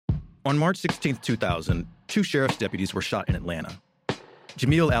On March 16, 2000, 2 sheriff's deputies were shot in Atlanta.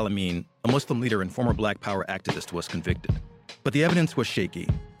 Jamil Al-Amin, a Muslim leader and former Black Power activist, was convicted. But the evidence was shaky,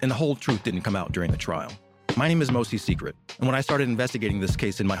 and the whole truth didn't come out during the trial. My name is Mosi Secret, and when I started investigating this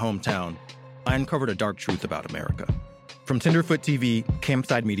case in my hometown, I uncovered a dark truth about America. From Tenderfoot TV,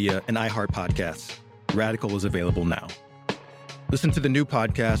 Campside Media, and iHeart Podcasts, Radical is available now. Listen to the new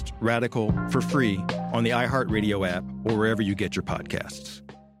podcast, Radical, for free on the iHeartRadio app or wherever you get your podcasts.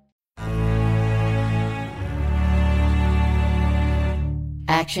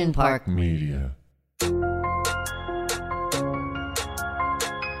 Action Park Media.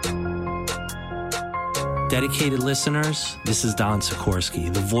 Dedicated listeners, this is Don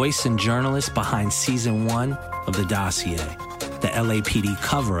Sikorsky, the voice and journalist behind Season 1 of The Dossier, the LAPD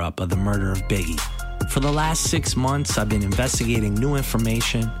cover-up of the murder of Biggie. For the last 6 months, I've been investigating new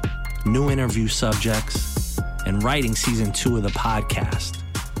information, new interview subjects, and writing Season 2 of the podcast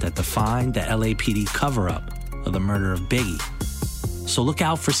that defined the LAPD cover-up of the murder of Biggie. So look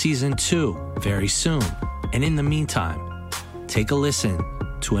out for Season 2 very soon. And in the meantime, take a listen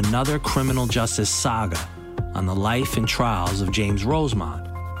to another criminal justice saga on the life and trials of James Rosemont,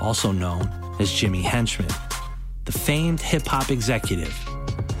 also known as Jimmy Henchman, the famed hip-hop executive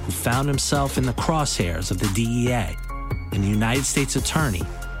who found himself in the crosshairs of the DEA and the United States Attorney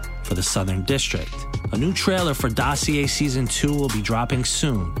for the Southern District. A new trailer for Dossier Season 2 will be dropping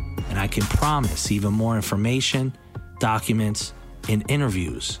soon, and I can promise even more information, documents, and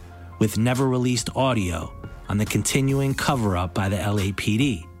interviews with never-released audio on the continuing cover-up by the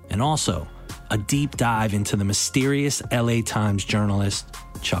LAPD, and also a deep dive into the mysterious LA Times journalist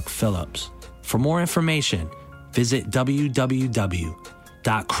Chuck Phillips. For more information, visit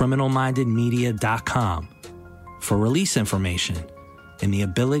www.criminalmindedmedia.com for release information and the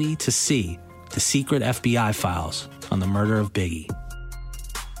ability to see the secret FBI files on the murder of Biggie.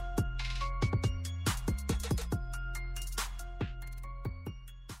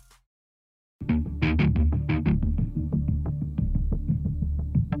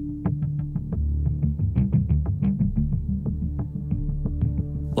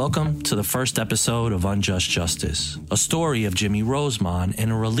 Welcome to the first episode of Unjust Justice, a story of Jimmy Rosemont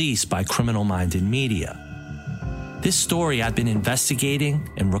and a release by Criminal Minded Media. This story I've been investigating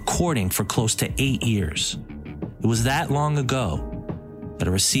and recording for close to 8 years. It was that long ago that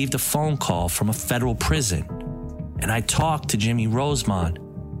I received a phone call from a federal prison, and I talked to Jimmy Rosemont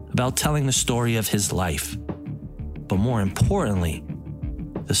about telling the story of his life. But more importantly,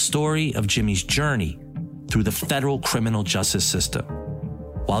 the story of Jimmy's journey through the federal criminal justice system.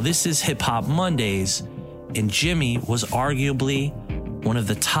 While this is Hip Hop Mondays, and Jimmy was arguably one of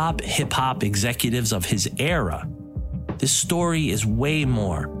the top hip-hop executives of his era, this story is way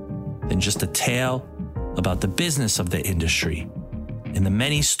more than just a tale about the business of the industry and the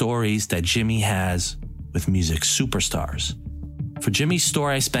many stories that Jimmy has with music superstars. For Jimmy's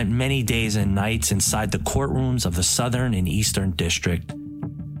story, I spent many days and nights inside the courtrooms of the Southern and Eastern District.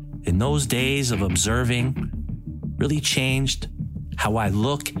 And those days of observing really changed how I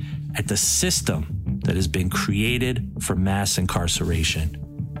look at the system that has been created for mass incarceration.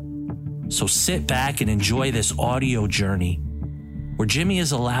 So sit back and enjoy this audio journey where Jimmy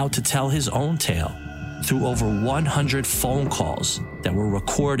is allowed to tell his own tale through over 100 phone calls that were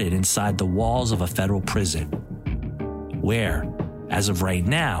recorded inside the walls of a federal prison, where, as of right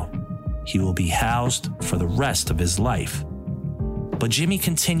now, he will be housed for the rest of his life. But Jimmy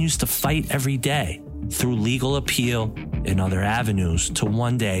continues to fight every day through legal appeal and other avenues to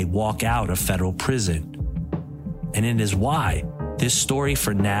one day walk out of federal prison. And it is why this story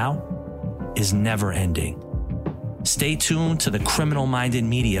for now is never ending. Stay tuned to the Criminal Minded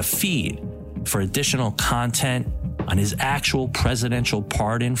Media feed for additional content on his actual presidential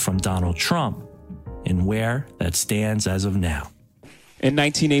pardon from Donald Trump and where that stands as of now. In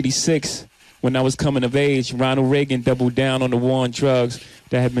 1986, when I was coming of age, Ronald Reagan doubled down on the war on drugs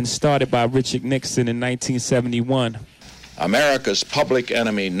that had been started by Richard Nixon in 1971. America's public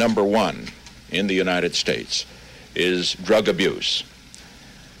enemy number one in the United States is drug abuse.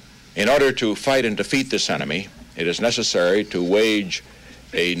 In order to fight and defeat this enemy, it is necessary to wage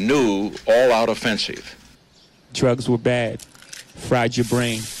a new all-out offensive. Drugs were bad, fried your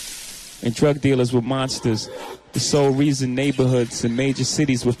brain, and drug dealers were monsters. The sole reason neighborhoods and major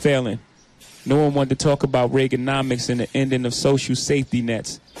cities were failing. No one wanted to talk about Reaganomics and the ending of social safety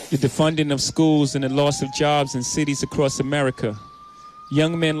nets, the defunding of schools and the loss of jobs in cities across America.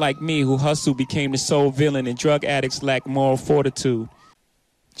 Young men like me who hustled became the sole villain, and drug addicts lacked moral fortitude.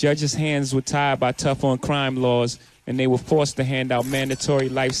 Judges' hands were tied by tough-on-crime laws, and they were forced to hand out mandatory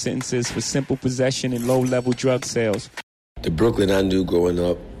life sentences for simple possession and low-level drug sales. The Brooklyn I knew growing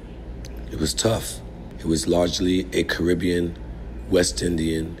up It was tough. It was largely a Caribbean, West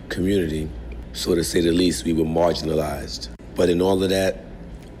Indian community, so to say the least, we were marginalized. But in all of that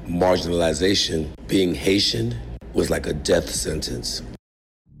marginalization, being Haitian was like a death sentence.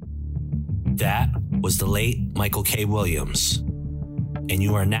 That was the late Michael K. Williams. And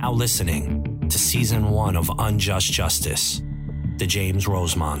you are now listening to Season 1 of Unjust Justice, the James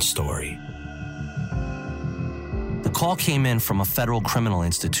Rosemond story. The call came in from a federal criminal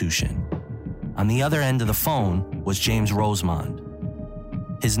institution. On the other end of the phone was James Rosemond.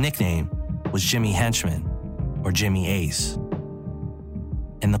 His nickname was Jimmy Henchman, or Jimmy Ace.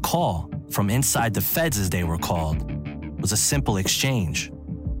 And the call, from inside the feds as they were called, was a simple exchange.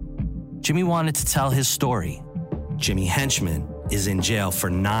 Jimmy wanted to tell his story. Jimmy Henchman is in jail for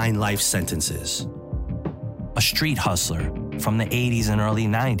 9 life sentences. A street hustler from the 80s and early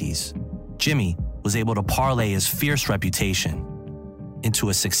 90s, Jimmy was able to parlay his fierce reputation into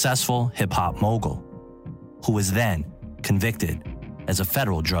a successful hip-hop mogul, who was then convicted as a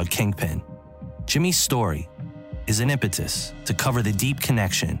federal drug kingpin. Jimmy's story is an impetus to cover the deep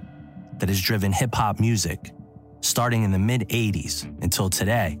connection that has driven hip-hop music, starting in the mid-'80s until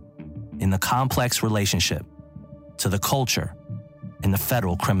today, in the complex relationship to the culture and the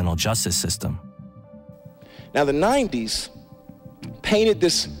federal criminal justice system. Now, the 90s painted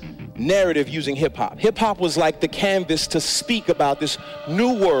this narrative using hip-hop. Hip-hop was like the canvas to speak about this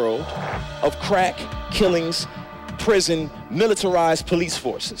new world of crack, killings, prison, militarized police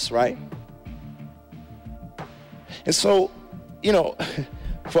forces, right? And so,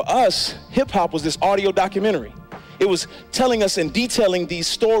 for us, hip-hop was this audio documentary. It was telling us and detailing these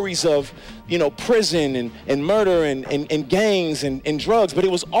stories of, prison and murder and gangs and drugs, but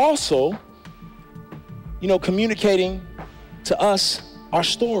it was also, communicating to us our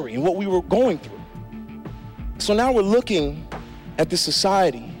story and what we were going through. So now we're looking at this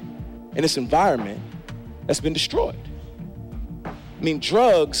society and this environment that's been destroyed. I mean,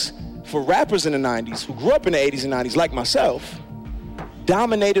 drugs, for rappers in the 90s who grew up in the 80s and 90s, like myself,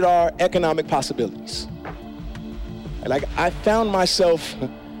 dominated our economic possibilities. Like, I found myself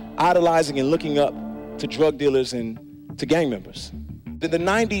idolizing and looking up to drug dealers and to gang members. In the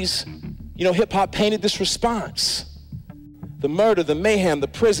 90s, hip-hop painted this response. The murder, the mayhem, the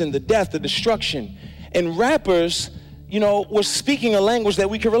prison, the death, the destruction. And rappers, were speaking a language that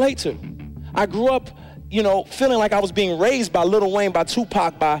we could relate to. I grew up, feeling like I was being raised by Lil Wayne, by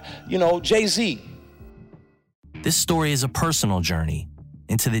Tupac, by, Jay-Z. This story is a personal journey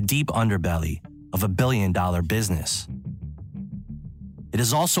into the deep underbelly of a billion-dollar business. It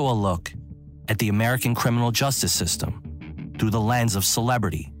is also a look at the American criminal justice system through the lens of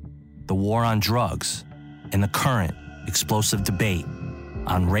celebrity, the war on drugs, and the current explosive debate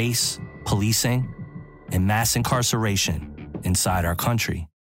on race, policing, and mass incarceration inside our country.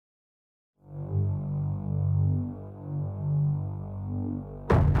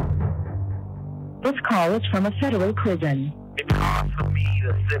 This call is from a federal prison. It's hard for me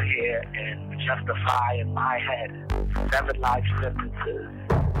to sit here and justify in my head 7 life sentences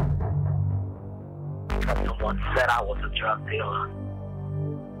because someone said I was a drug dealer.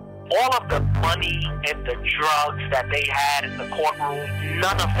 All of the money and the drugs that they had in the courtroom,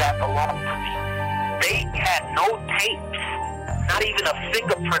 none of that belonged to me. They had no tapes, not even a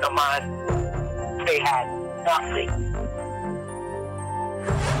fingerprint of mine. They had nothing.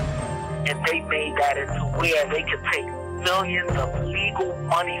 And they made that into where they could take millions of legal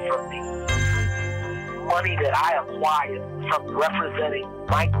money from me. Money that I acquired from representing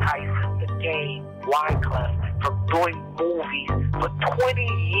Mike Tyson, The Game, Wyclef, from doing movies. For 20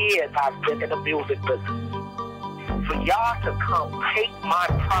 years I've been in the music business. For y'all to come take my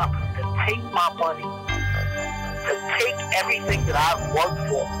property, to take my money, to take everything that I've worked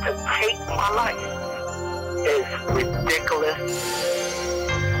for, to take my life is ridiculous.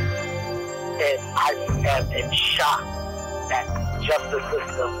 And I am in shock that the justice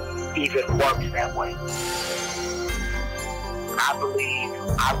system even works that way. I believe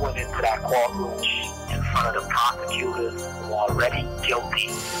I went into that courtroom in front of the prosecutors who were already guilty.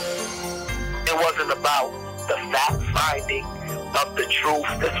 It wasn't about the fact-finding of the truth.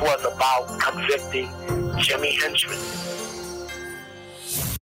 This was about convicting Jimmy Henchman.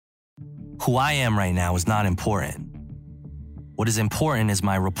 Who I am right now is not important. What is important is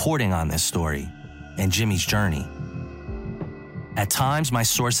my reporting on this story and Jimmy's journey. At times, my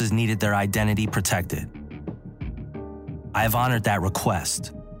sources needed their identity protected. I have honored that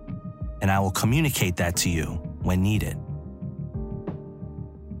request, and I will communicate that to you when needed.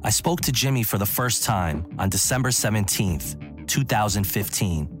 I spoke to Jimmy for the first time on December 17th,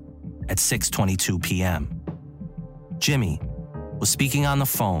 2015 at 6:22 p.m. Jimmy was speaking on the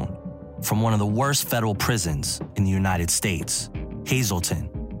phone from one of the worst federal prisons in the United States,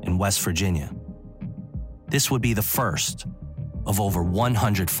 Hazleton in West Virginia. This would be the first of over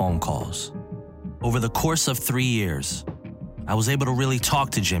 100 phone calls. Over the course of 3 years, I was able to really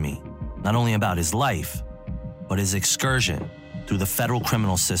talk to Jimmy, not only about his life, but his excursion through the federal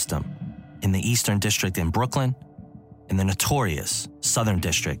criminal system in the Eastern District in Brooklyn and the notorious Southern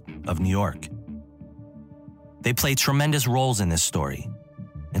District of New York. They played tremendous roles in this story,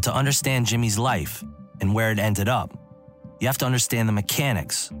 and to understand Jimmy's life and where it ended up, you have to understand the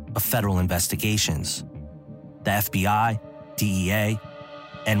mechanics of federal investigations. The FBI, DEA,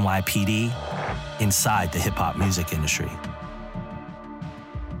 NYPD, inside the hip-hop music industry.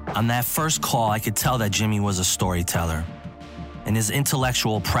 On that first call, I could tell that Jimmy was a storyteller, and his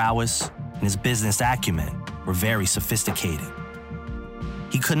intellectual prowess and his business acumen were very sophisticated.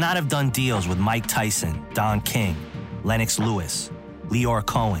 He could not have done deals with Mike Tyson, Don King, Lennox Lewis, Leor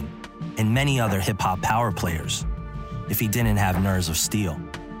Cohen, and many other hip-hop power players if he didn't have nerves of steel.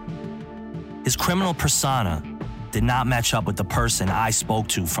 His criminal persona did not match up with the person I spoke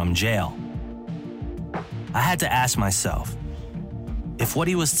to from jail. I had to ask myself if what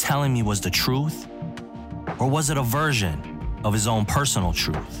he was telling me was the truth, or was it a version of his own personal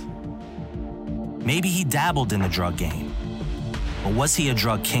truth? Maybe he dabbled in the drug game, but was he a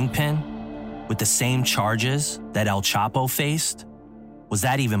drug kingpin with the same charges that El Chapo faced? Was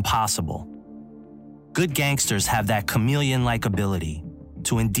that even possible? Good gangsters have that chameleon-like ability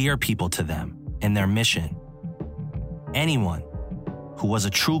to endear people to them and their mission. Anyone who was a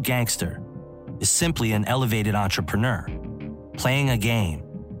true gangster is simply an elevated entrepreneur, playing a game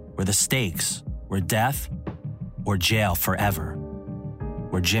where the stakes were death or jail forever,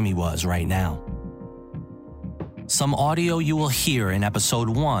 where Jimmy was right now. Some audio you will hear in episode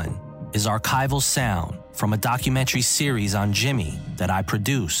 1 is archival sound from a documentary series on Jimmy that I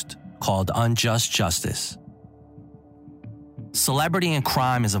produced called Unjust Justice. Celebrity and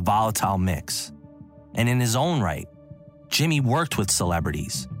crime is a volatile mix, and in his own right, Jimmy worked with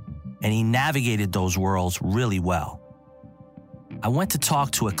celebrities, and he navigated those worlds really well. I went to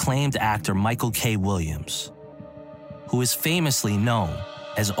talk to acclaimed actor Michael K. Williams, who is famously known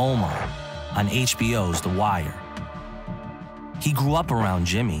as Omar on HBO's The Wire. He grew up around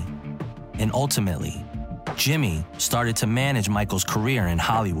Jimmy, and ultimately, Jimmy started to manage Michael's career in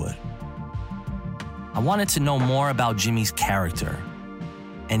Hollywood. I wanted to know more about Jimmy's character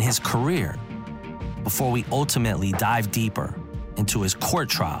and his career before we ultimately dive deeper into his court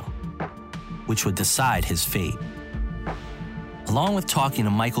trial, which would decide his fate. Along with talking to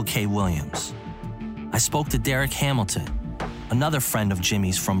Michael K. Williams, I spoke to Derek Hamilton, another friend of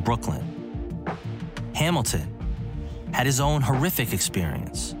Jimmy's from Brooklyn. Hamilton had his own horrific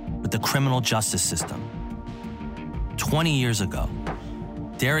experience with the criminal justice system. 20 years ago,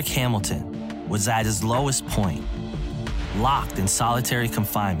 Derek Hamilton was at his lowest point, locked in solitary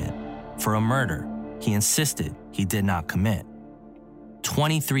confinement for a murder he insisted he did not commit.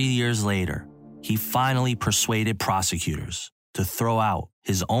 23 years later, he finally persuaded prosecutors to throw out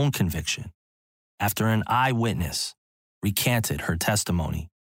his own conviction after an eyewitness recanted her testimony.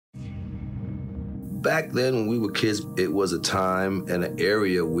 Back then, when we were kids, it was a time and an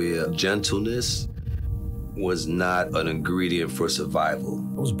area where gentleness was not an ingredient for survival.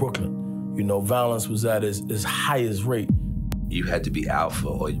 It was Brooklyn. You know, violence was at its highest rate. You had to be alpha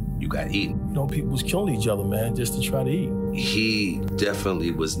or you got eaten. You know, people was killing each other, man, just to try to eat. He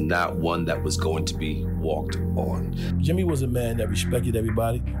definitely was not one that was going to be walked on. Jimmy was a man that respected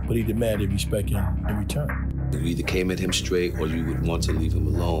everybody, but he demanded respect in return. You either came at him straight or you would want to leave him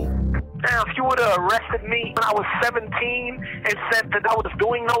alone. Now, if you would have arrested me when I was 17 and said that I was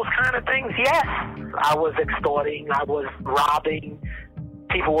doing those kind of things, yes. I was extorting, I was robbing.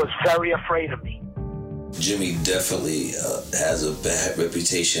 People was very afraid of me. Jimmy definitely has a bad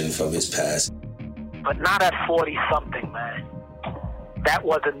reputation from his past. But not at 40-something, man. That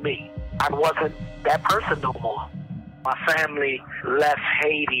wasn't me. I wasn't that person no more. My family left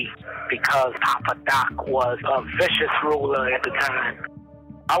Haiti because Papa Doc was a vicious ruler at the time.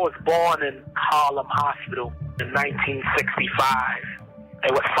 I was born in Harlem Hospital in 1965.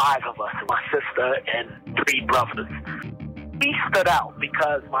 There were 5 of us, my sister and 3 brothers. We stood out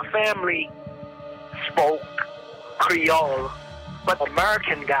because my family spoke Creole, but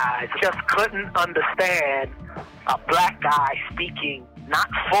American guys just couldn't understand a black guy speaking not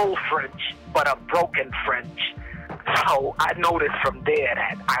full French, but a broken French. So I noticed from there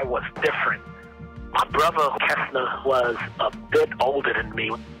that I was different. My brother, Kessner, was a bit older than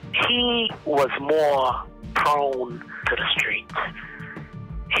me. He was more prone to the streets.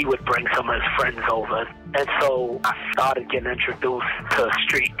 he would bring some of his friends over. And so I started getting introduced to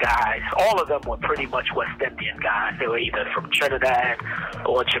street guys. All of them were pretty much West Indian guys. They were either from Trinidad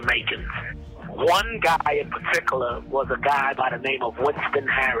or Jamaicans. One guy in particular was a guy by the name of Winston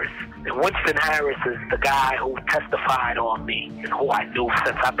Harris. And Winston Harris is the guy who testified on me and who I knew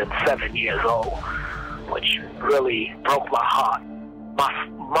since I've been 7 years old, which really broke my heart. My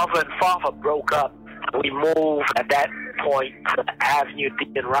mother and father broke up. We moved at that point to Avenue D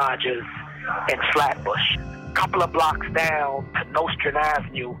and Rogers in Flatbush. A couple of blocks down to Nostrand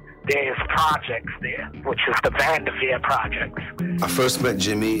Avenue, there's projects there, which is the Vanderveer projects. I first met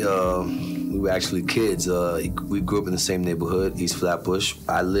Jimmy, we were actually kids. We grew up in the same neighborhood, East Flatbush.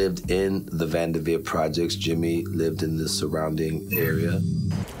 I lived in the Vanderveer projects. Jimmy lived in the surrounding area.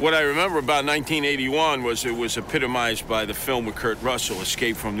 What I remember about 1981 was it was epitomized by the film with Kurt Russell,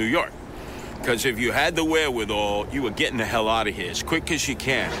 Escape from New York. Because if you had the wherewithal, you were getting the hell out of here as quick as you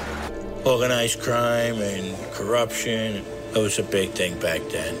can. Organized crime and corruption, that was a big thing back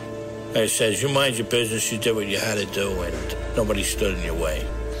then. Like I said, you mind your business, you did what you had to do, and nobody stood in your way.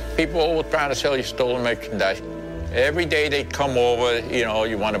 People always trying to sell you stolen merchandise. Every day they come over,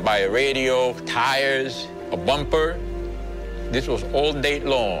 you want to buy a radio, tires, a bumper. This was all day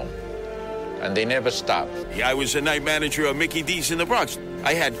long, and they never stopped. I was a night manager of Mickey D's in the Bronx.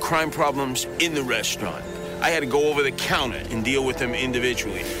 I had crime problems in the restaurant. I had to go over the counter and deal with them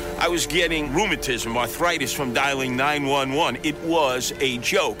individually. I was getting rheumatism, arthritis from dialing 911. It was a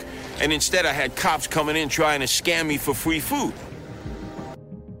joke. And instead I had cops coming in trying to scam me for free food.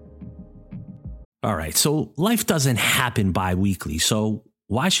 All right, so life doesn't happen bi-weekly, so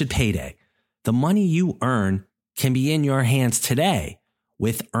why should payday? The money you earn can be in your hands today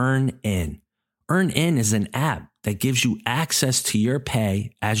with EarnIn. EarnIn is an app that gives you access to your pay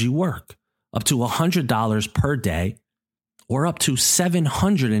as you work, up to $100 per day or up to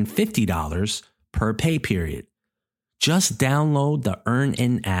 $750 per pay period. Just download the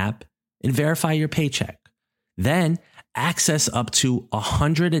EarnIn app and verify your paycheck. Then access up to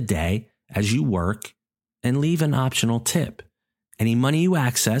 $100 a day as you work and leave an optional tip. Any money you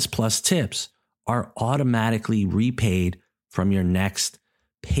access plus tips are automatically repaid from your next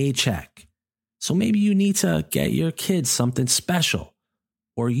paycheck. So maybe you need to get your kids something special,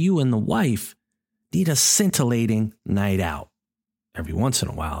 or you and the wife need a scintillating night out. Every once in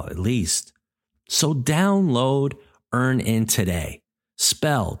a while, at least. So download EarnIn today,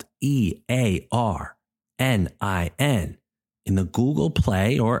 spelled EARNIN, in the Google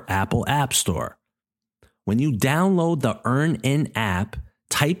Play or Apple App Store. When you download the EarnIn app,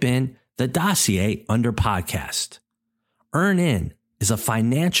 type in the dossier under podcast. EarnIn is a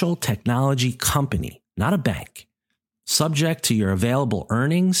financial technology company, not a bank. Subject to your available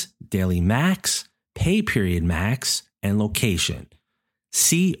earnings, daily max, pay period max, and location.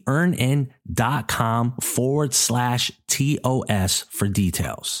 See earnin.com/TOS for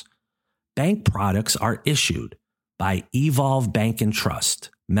details. Bank products are issued by Evolve Bank and Trust,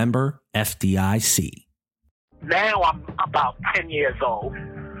 member FDIC. Now I'm about 10 years old,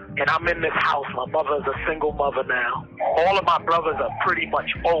 and I'm in this house. My mother's a single mother now. All of my brothers are pretty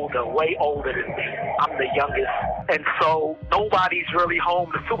much older, way older than me. I'm the youngest, and so nobody's really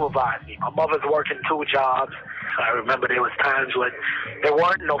home to supervise me. My mother's working 2 jobs. I remember there was times when there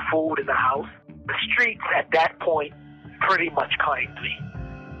weren't no food in the house. The streets at that point pretty much claimed me.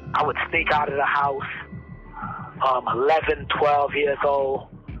 I would sneak out of the house, 11, 12 years old,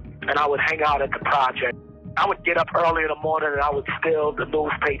 and I would hang out at the project. I would get up early in the morning and I would steal the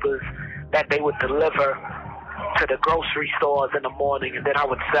newspapers that they would deliver to the grocery stores in the morning, and then I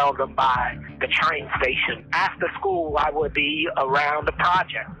would sell them by the train station. After school, I would be around the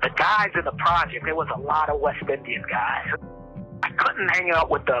project. The guys in the project, there was a lot of West Indian guys. I couldn't hang out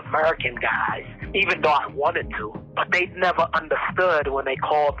with the American guys, even though I wanted to, but they never understood when they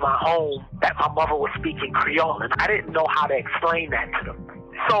called my home that my mother was speaking Creole, and I didn't know how to explain that to them.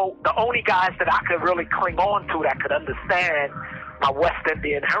 So the only guys that I could really cling on to that could understand my West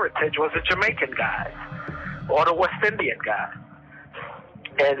Indian heritage was the Jamaican guys or the West Indian guys.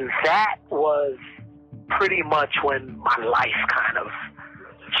 And that was pretty much when my life kind of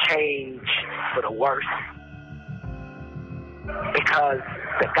changed for the worse. Because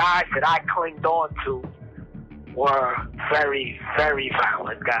the guys that I clinged on to were very, very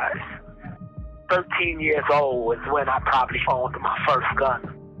violent guys. 13 years old was when I probably owned my first gun.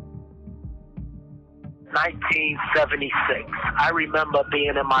 1976. I remember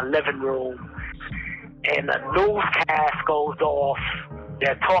being in my living room and a newscast goes off.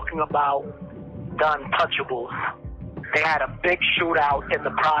 They're talking about the Untouchables. They had a big shootout in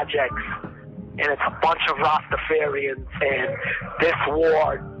the projects and it's a bunch of Rastafarians, and this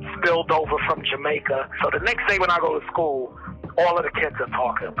war spilled over from Jamaica. So the next day when I go to school, all of the kids are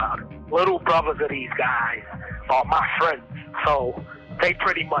talking about it. Little brothers of these guys are my friends, so they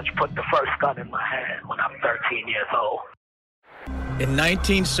pretty much put the first gun in my hand when I'm 13 years old. In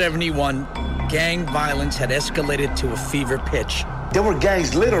 1971, gang violence had escalated to a fever pitch. There were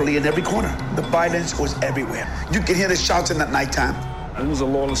gangs literally in every corner. The violence was everywhere. You could hear the shouting at nighttime. It was a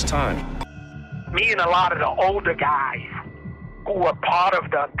lawless time. Me and a lot of the older guys who were part of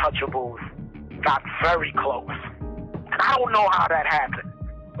the Untouchables got very close. And I don't know how that happened.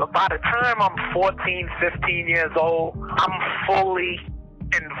 But by the time I'm 14, 15 years old, I'm fully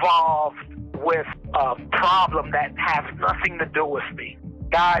involved with a problem that has nothing to do with me.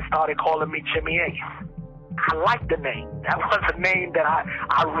 Guys started calling me Jimmy Ace. I liked the name. That was a name that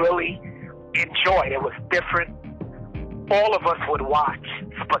I really enjoyed. It was different. All of us would watch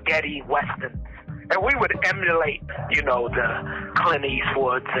spaghetti westerns, and we would emulate, the Clint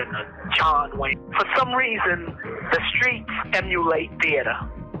Eastwoods and the John Wayne. For some reason, the streets emulate theater.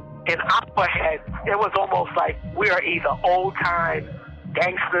 In our heads, it was almost like we are either old-time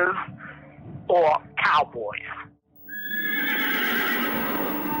gangsters or cowboys.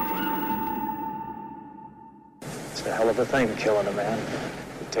 It's a hell of a thing, killing a man.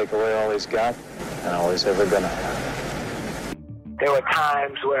 You take away all he's got and all he's ever gonna have. There were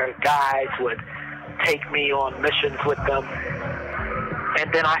times where guys would take me on missions with them,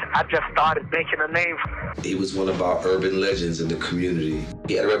 and then I just started making a name. He was one of our urban legends in the community.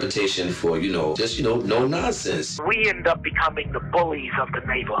 He had a reputation for, no nonsense. We ended up becoming the bullies of the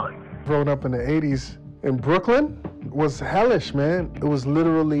neighborhood. Growing up in the 80s in Brooklyn was hellish, man. It was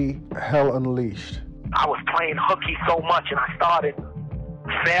literally hell unleashed. I was playing hooky so much, and I started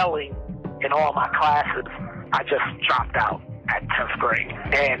failing in all my classes. I just dropped out at 10th grade.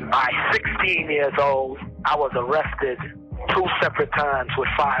 And by 16 years old, I was arrested 2 separate times with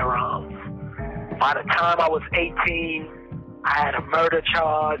firearms. By the time I was 18, I had a murder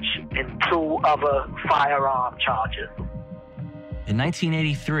charge and 2 other firearm charges. In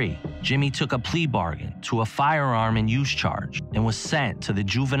 1983, Jimmy took a plea bargain to a firearm and use charge and was sent to the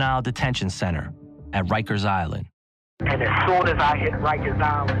Juvenile Detention Center at Rikers Island. And as soon as I hit Rikers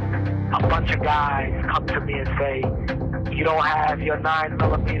Island, a bunch of guys come to me and say, "You don't have your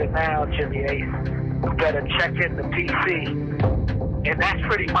 9mm now, Jimmy Ace. You better check in the PC." And that's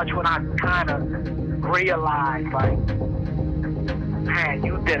pretty much when I kind of realized, man,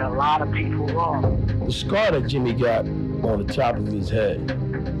 you did a lot of people wrong. The scar that Jimmy got on the top of his head,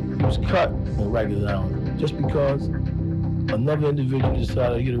 he was cut on Rikers Island just because another individual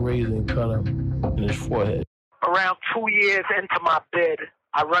decided to get a razor and cut him in his forehead. Around 2 years into my bid,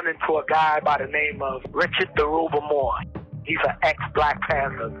 I run into a guy by the name of Richard Deruba Moore. He's an ex-Black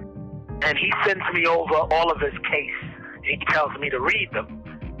Panther. And he sends me over all of his case. He tells me to read them.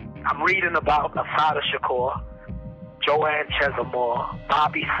 I'm reading about Assata Shakur, Joanne Chesimore,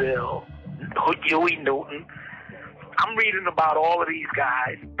 Bobby Seale, Huey Newton. I'm reading about all of these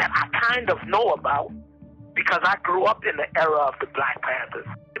guys that I kind of know about because I grew up in the era of the Black Panthers.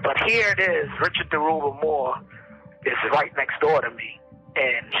 But here it is, Richard Deruba Moore is right next door to me,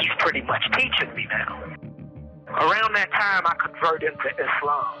 and he's pretty much teaching me now. Around that time, I convert into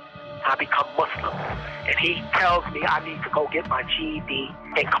Islam. I become Muslim, and he tells me I need to go get my GED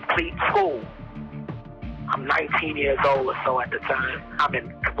and complete school. I'm 19 years old or so at the time. I'm in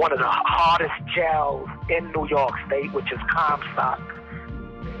one of the hardest jails in New York State, which is Comstock.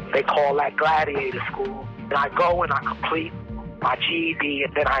 They call that Gladiator School. And I go and I complete my GED,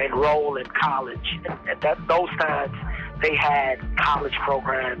 and then I enroll in college. And those times, they had college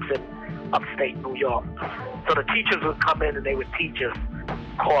programs in upstate New York. So the teachers would come in and they would teach us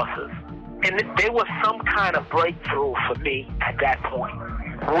courses. And there was some kind of breakthrough for me at that point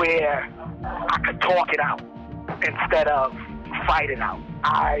where I could talk it out instead of fight it out.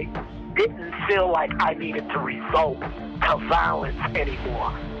 I didn't feel like I needed to resort to violence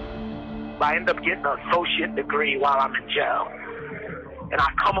anymore. I end up getting an associate degree while I'm in jail. And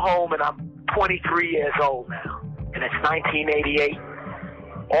I come home and I'm 23 years old now. And it's 1988.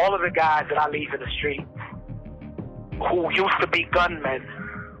 All of the guys that I leave in the streets who used to be gunmen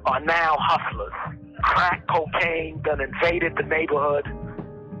are now hustlers. Crack cocaine done invaded the neighborhood.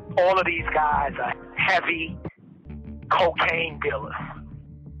 All of these guys are heavy cocaine dealers.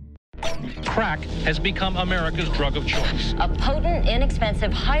 Crack has become America's drug of choice. A potent,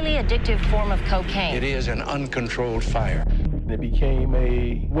 inexpensive, highly addictive form of cocaine. It is an uncontrolled fire. It became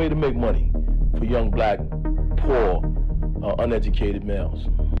a way to make money for young black, poor, uneducated males.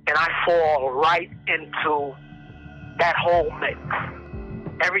 And I fall right into that whole mix.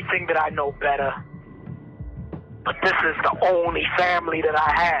 everything that I know better, but this is the only family that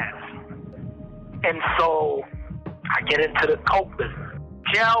I have. And so I get into the coke business.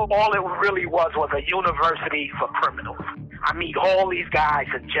 Jail, all it really was a university for criminals. I meet all these guys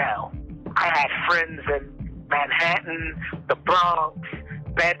in jail. I had friends in Manhattan, the Bronx,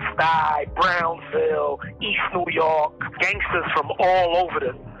 Bed-Stuy, Brownsville, East New York. Gangsters from all over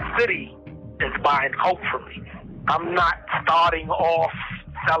the city is buying coke from me. I'm not starting off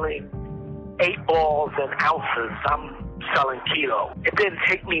selling 8 balls and ounces. I'm selling kilo. It didn't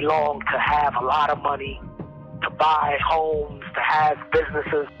take me long to have a lot of money, to buy homes, to have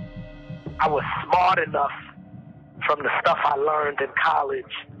businesses. I was smart enough from the stuff I learned in college.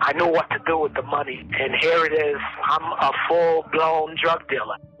 I knew what to do with the money. And here it is. I'm a full-blown drug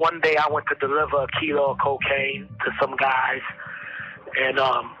dealer. One day I went to deliver a kilo of cocaine to some guys, and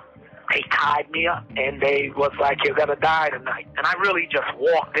they tied me up, and they was like, "You're gonna die tonight." And I really just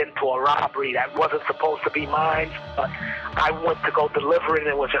walked into a robbery that wasn't supposed to be mine, but I went to go deliver it, and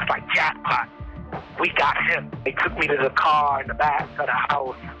it was just like jackpot. We got him. They took me to the car in the back of the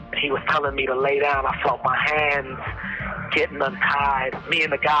house. He was telling me to lay down. I felt my hands getting untied. Me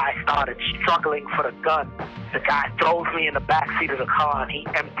and the guy started struggling for the gun. The guy throws me in the backseat of the car, and he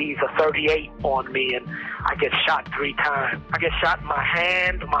empties a .38 on me, and I get shot 3 times. I get shot in my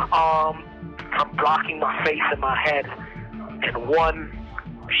hand, my arm, from blocking my face and my head, and 1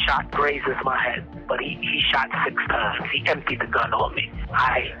 shot grazes my head, but he shot 6 times. He emptied the gun on me.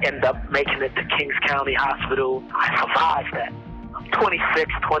 I end up making it to Kings County Hospital. I survived that. I'm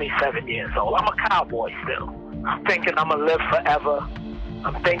 26, 27 years old. I'm a cowboy still. I'm thinking I'm gonna live forever.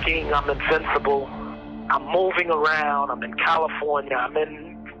 I'm thinking I'm invincible. I'm moving around. I'm in California. I'm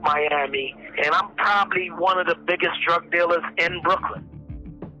in Miami. And I'm probably one of the biggest drug dealers in Brooklyn.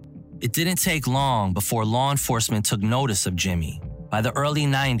 It didn't take long before law enforcement took notice of Jimmy. By the early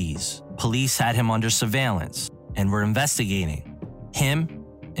 90s, police had him under surveillance and were investigating him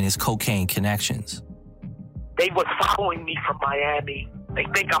and his cocaine connections. They was following me from Miami. They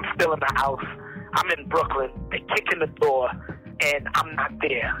think I'm still in the house. I'm in Brooklyn. They kick in the door, and I'm not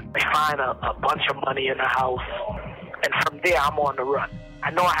there. They find a bunch of money in the house, and from there, I'm on the run.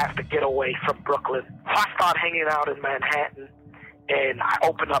 I know I have to get away from Brooklyn. So I start hanging out in Manhattan, and I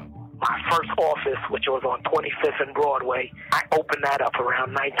open up my first office, which was on 25th and Broadway. I opened that up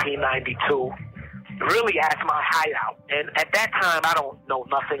around 1992, really as my hideout. And at that time, I don't know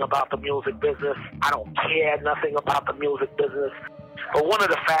nothing about the music business. I don't care nothing about the music business. But one of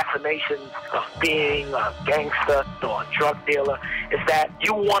the fascinations of being a gangster or a drug dealer is that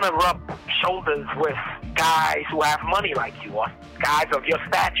you want to rub shoulders with guys who have money like you, or guys of your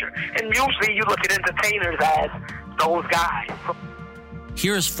stature. And usually you look at entertainers as those guys.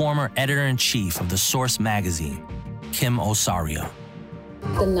 Here is former editor-in-chief of The Source magazine, Kim Osario.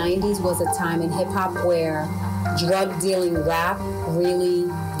 The 90s was a time in hip-hop where drug dealing rap really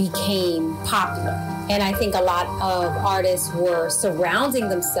became popular. And I think a lot of artists were surrounding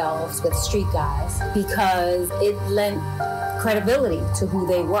themselves with street guys because it lent credibility to who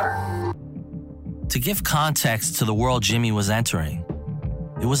they were. To give context to the world Jimmy was entering,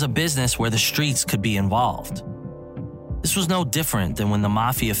 it was a business where the streets could be involved. This was no different than when the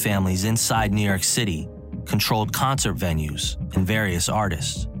mafia families inside New York City controlled concert venues and various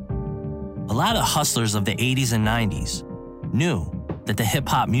artists. A lot of hustlers of the 80s and 90s knew that the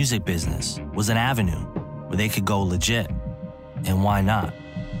hip-hop music business was an avenue where they could go legit. And why not?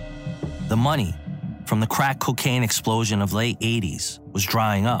 The money from the crack cocaine explosion of late 80s was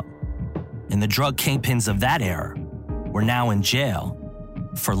drying up, and the drug kingpins of that era were now in jail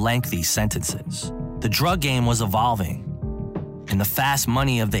for lengthy sentences. The drug game was evolving, and the fast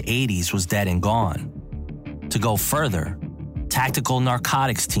money of the 80s was dead and gone. To go further, tactical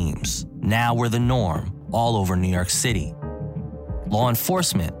narcotics teams now were the norm all over New York City. Law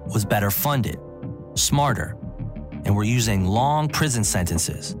enforcement was better funded, smarter, and were using long prison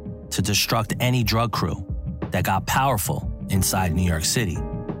sentences to destruct any drug crew that got powerful inside New York City.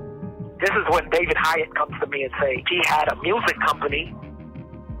 This is when David Hyatt comes to me and say he had a music company.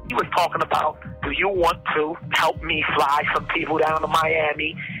 He was talking about, do you want to help me fly some people down to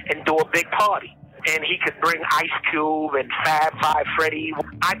Miami and do a big party? And he could bring Ice Cube and Fab Five Freddy.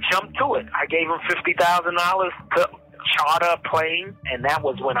 I jumped to it. I gave him $50,000 to charter a plane, and that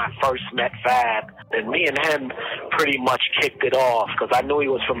was when I first met Fab. And me and him pretty much kicked it off because I knew he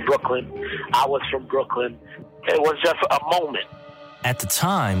was from Brooklyn. I was from Brooklyn. It was just a moment. At the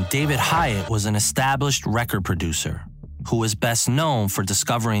time, David Hyatt was an established record producer who was best known for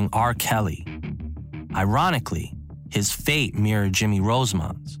discovering R. Kelly. Ironically, his fate mirrored Jimmy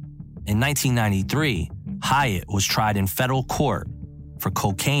Rosemond's. In 1993, Hyatt was tried in federal court for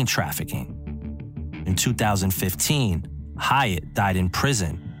cocaine trafficking. In 2015, Hyatt died in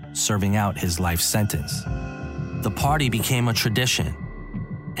prison, serving out his life sentence. The party became a tradition,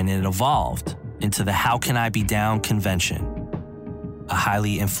 and it evolved into the How Can I Be Down convention, a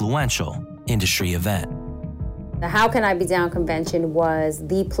highly influential industry event. The How Can I Be Down convention was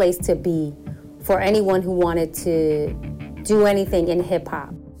the place to be for anyone who wanted to do anything in hip-hop.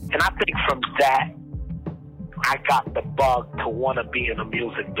 And I think from that, I got the bug to want to be in the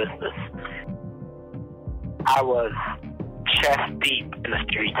music business. I was chest deep in the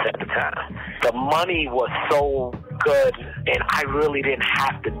streets at the time. The money was so good, and I really didn't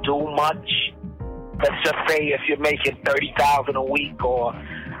have to do much. Let's just say if you're making $30,000 a week or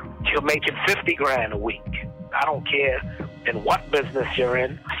you're making $50,000 a week. I don't care in what business you're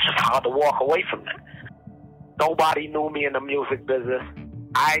in. It's just hard to walk away from that. Nobody knew me in the music business.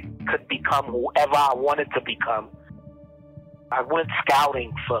 I could become whoever I wanted to become. I went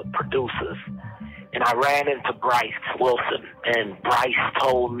scouting for producers, and I ran into Bryce Wilson, and Bryce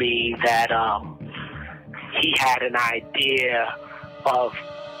told me that he had an idea of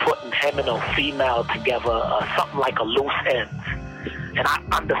putting him and a female together, something like a loose end. And I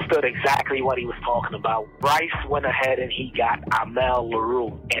understood exactly what he was talking about. Bryce went ahead and he got Amel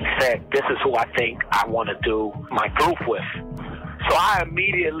LaRue and said, this is who I think I want to do my group with. So I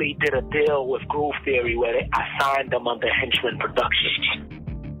immediately did a deal with Groove Theory where I signed them under Henchman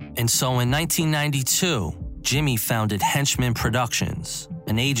Productions. And so in 1992, Jimmy founded Henchman Productions,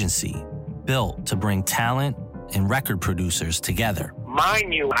 an agency built to bring talent and record producers together.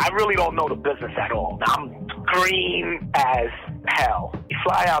 Mind you, I really don't know the business at all. I'm green as hell. We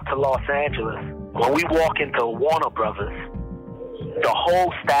fly out to Los Angeles. When we walk into Warner Brothers, the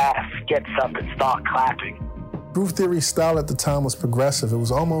whole staff gets up and start clapping. Groove Theory's style at the time was progressive. It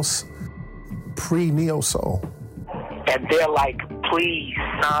was almost pre-neo soul. And they're like, please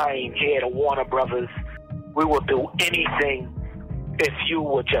sign here to Warner Brothers. We will do anything if you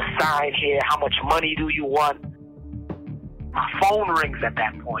would just sign here. How much money do you want? My phone rings at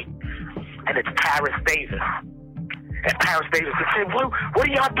that point, and it's Paris Davis. And Paris Davis is saying, what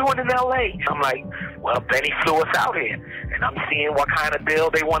are y'all doing in L.A.? I'm like, well, Benny flew us out here, and I'm seeing what kind of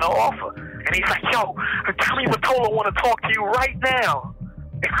deal they want to offer. And he's like, yo, Tommy Mottola want to talk to you right now.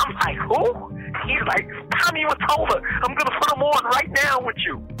 And I'm like, who? He's like, Tommy Mottola, I'm going to put him on right now with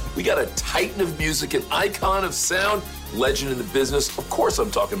you. We got a titan of music, an icon of sound, legend in the business. Of course,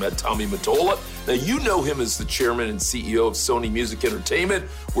 I'm talking about Tommy Mottola. Now, you know him as the chairman and CEO of Sony Music Entertainment,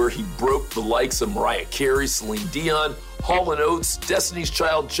 where he broke the likes of Mariah Carey, Celine Dion, Hall & Oates, Destiny's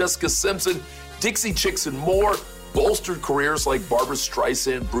Child, Jessica Simpson, Dixie Chicks, and more, bolstered careers like Barbra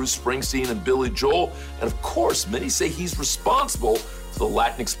Streisand, Bruce Springsteen, and Billy Joel. And of course, many say he's responsible for the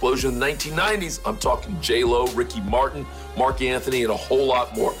Latin explosion in the 1990s. I'm talking J-Lo, Ricky Martin, Mark Anthony, and a whole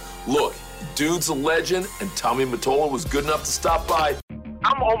lot more. Look, dude's a legend, and Tommy Mottola was good enough to stop by.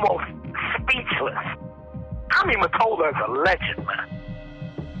 I'm almost speechless. Tommy Mottola is a legend,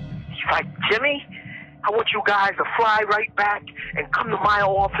 man. He's like, Jimmy, I want you guys to fly right back and come to my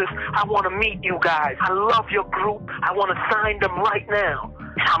office. I want to meet you guys. I love your group. I want to sign them right now.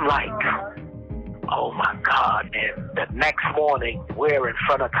 And I'm like, oh my God. And the next morning, we're in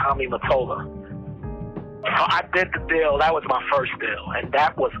front of Tommy Mottola. So I did the deal. That was my first deal. And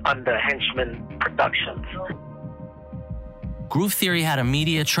that was under Henchman Productions. Groove Theory had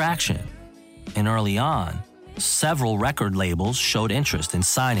immediate traction. And early on, several record labels showed interest in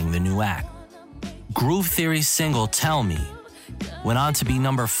signing the new act. Groove Theory's single, Tell Me, went on to be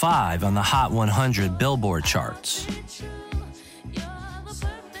number 5 on the Hot 100 Billboard charts.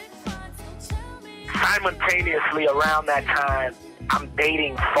 Simultaneously around that time, I'm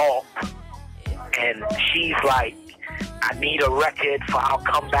dating Salt. And she's like, I need a record for our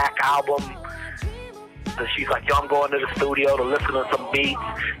comeback album. So she's like, yo, I'm going to the studio to listen to some beats.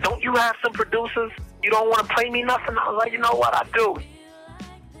 Don't you have some producers? You don't want to play me nothing? I was like, you know what, I do.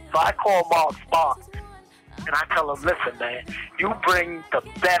 So I call Mark Sparks, and I tell him, listen, man, you bring the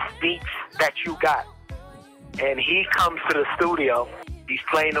best beats that you got. And he comes to the studio, he's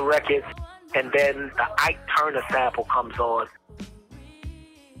playing the records, and then the Ike Turner sample comes on.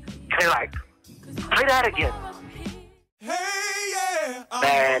 And they're like, play that again.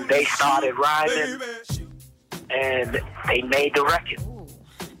 And they started rhyming, and they made the record.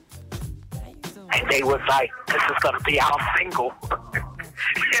 And they was like, this is going to be our single.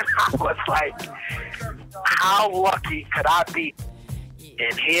 And I was like, how lucky could I be?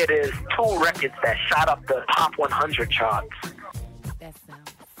 And here it is, 2 records that shot up the top 100 charts.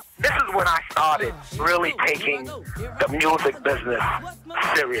 This is when I started really taking the music business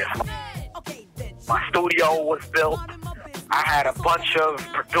serious. My studio was built. I had a bunch of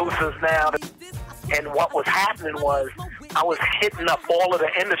producers now, and what was happening was I was hitting up all of the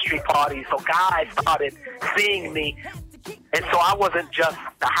industry parties, so guys started seeing me, and so I wasn't just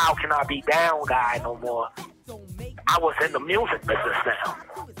the how can I be down guy no more. I was in the music business now.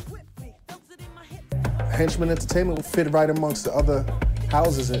 Henchman Entertainment would fit right amongst the other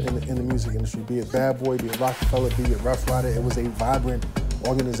houses in the music industry, be it Bad Boy, be it Rockefeller, be it Rough Rider. It was a vibrant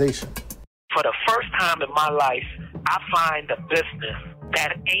organization. For the first time in my life, I find a business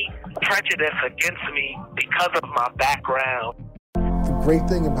that ain't prejudiced against me because of my background. The great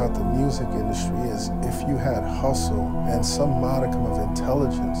thing about the music industry is if you had hustle and some modicum of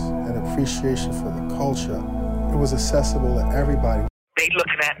intelligence and appreciation for the culture, it was accessible to everybody. They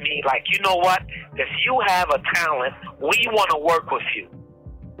looking at me like, you know what? If you have a talent, we want to work with you.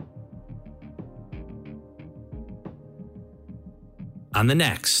 On the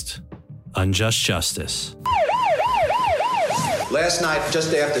next Unjust Justice. Last night,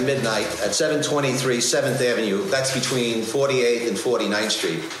 just after midnight, at 723 7th Avenue, that's between 48th and 49th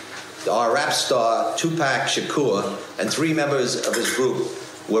Street, our rap star, Tupac Shakur, and 3 members of his group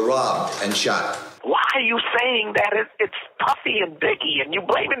were robbed and shot. Why are you saying that it's Puffy and Biggie and you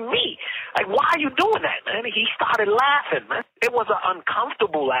blaming me? Like, why are you doing that, man? He started laughing, man. It was an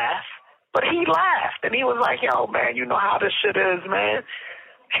uncomfortable laugh, but he laughed. And he was like, yo, man, you know how this shit is, man?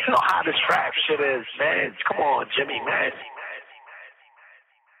 You know how this rap shit is, man. Come on, Jimmy, man.